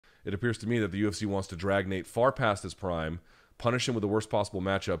It appears to me that the UFC wants to drag Nate far past his prime, punish him with the worst possible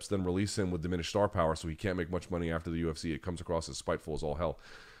matchups, then release him with diminished star power so he can't make much money after the UFC. It comes across as spiteful as all hell.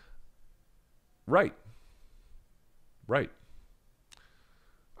 Right. Right.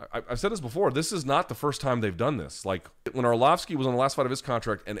 I've said this before. This is not the first time they've done this. Like, when Arlovski was on the last fight of his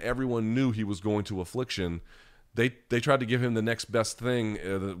contract and everyone knew he was going to Affliction, they tried to give him the next best thing,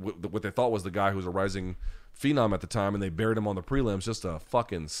 what they thought was the guy who was a rising phenom at the time, and they buried him on the prelims just to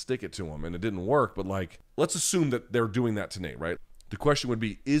fucking stick it to him, and it didn't work. But, like, let's assume that they're doing that to Nate, right? The question would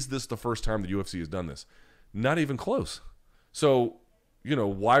be, is this the first time the UFC has done this? Not even close. So, you know,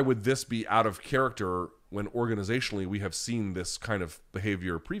 why would this be out of character when organizationally we have seen this kind of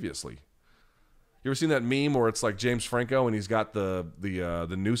behavior previously? You ever seen that meme where it's like James Franco and he's got the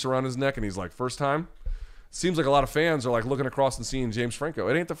noose around his neck and he's like, first time? Seems like a lot of fans are like looking across and seeing James Franco.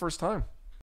 It ain't the first time.